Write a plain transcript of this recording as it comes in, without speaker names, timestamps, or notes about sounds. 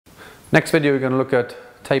Next video we're going to look at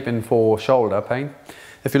taping for shoulder pain.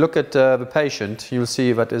 If you look at the patient, you'll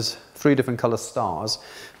see that there's 3 different color stars.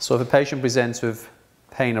 So if a patient presents with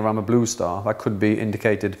pain around a blue star, that could be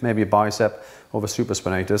indicated maybe a bicep or the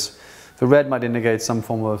supraspinatus. The red might indicate some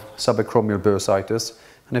form of subacromial bursitis.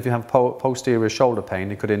 And if you have posterior shoulder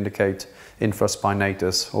pain, it could indicate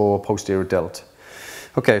infraspinatus or posterior delt.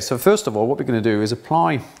 Okay, so first of all, what we're going to do is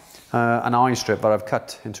apply an I strip that I've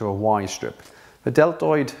cut into a Y strip. The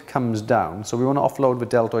deltoid comes down, so we want to offload the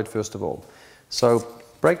deltoid first of all. So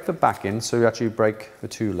break the back in, so you actually break the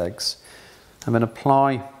 2 legs, and then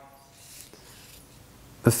apply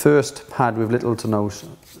the first pad with little to no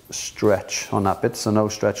stretch on that bit, so no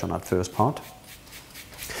stretch on that first part.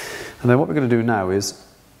 And then what we're going to do now is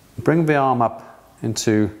bring the arm up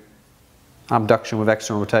into abduction with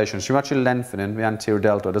external rotation. So you're actually lengthening the anterior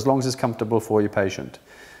deltoid as long as it's comfortable for your patient.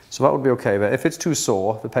 So that would be okay, but if it's too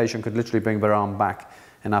sore, the patient could literally bring their arm back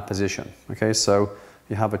in that position. Okay, so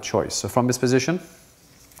you have a choice. So from this position,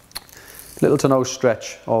 little to no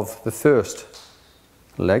stretch of the first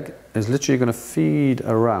leg is literally going to feed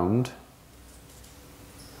around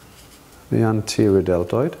the anterior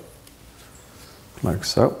deltoid, like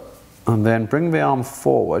so. And then bring the arm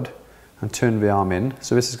forward and turn the arm in.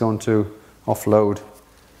 So this is going to offload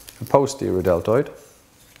the posterior deltoid.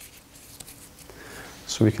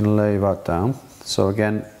 So we can lay that down. So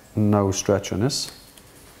again, no stretch on this.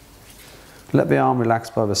 Let the arm relax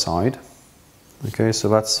by the side. Okay, so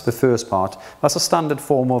that's the first part. That's a standard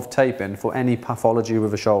form of taping for any pathology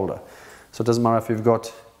with the shoulder. So it doesn't matter if you've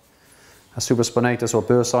got a supraspinatus or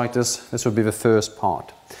bursitis, this would be the first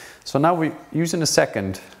part. So now we're using the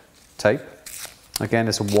second tape. Again,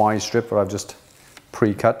 it's a Y strip that I've just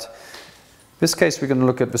pre-cut. In this case, we're going to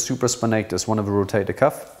look at the supraspinatus, one of the rotator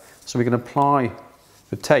cuff. So we can apply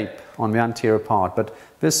the tape on the anterior part, but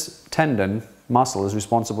this tendon muscle is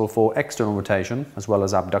responsible for external rotation as well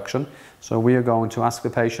as abduction. So we are going to ask the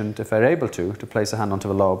patient, if they're able to place a hand onto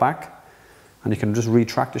the lower back, and you can just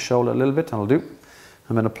retract the shoulder a little bit, that'll do,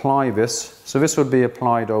 and then apply this. So this would be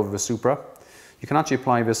applied over the supra. You can actually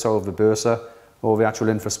apply this over the bursa or the actual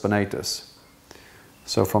infraspinatus.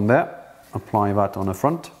 So from there, apply that on the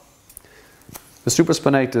front. The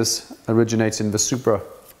supraspinatus originates in the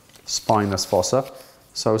supraspinous fossa.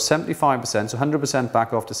 So 75%, so 100%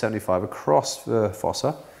 back off to 75 across the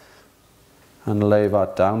fossa, and lay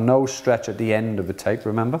that down. No stretch at the end of the tape,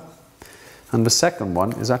 remember. And the second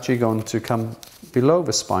one is actually going to come below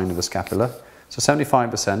the spine of the scapula. So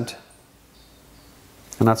 75%,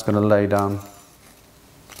 and that's going to lay down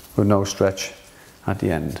with no stretch at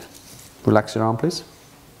the end. Relax your arm, please.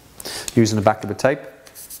 Using the back of the tape,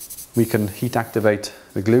 we can heat activate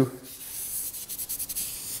the glue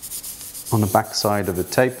on the back side of the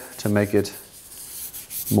tape to make it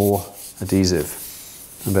more adhesive.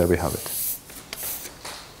 And there we have it.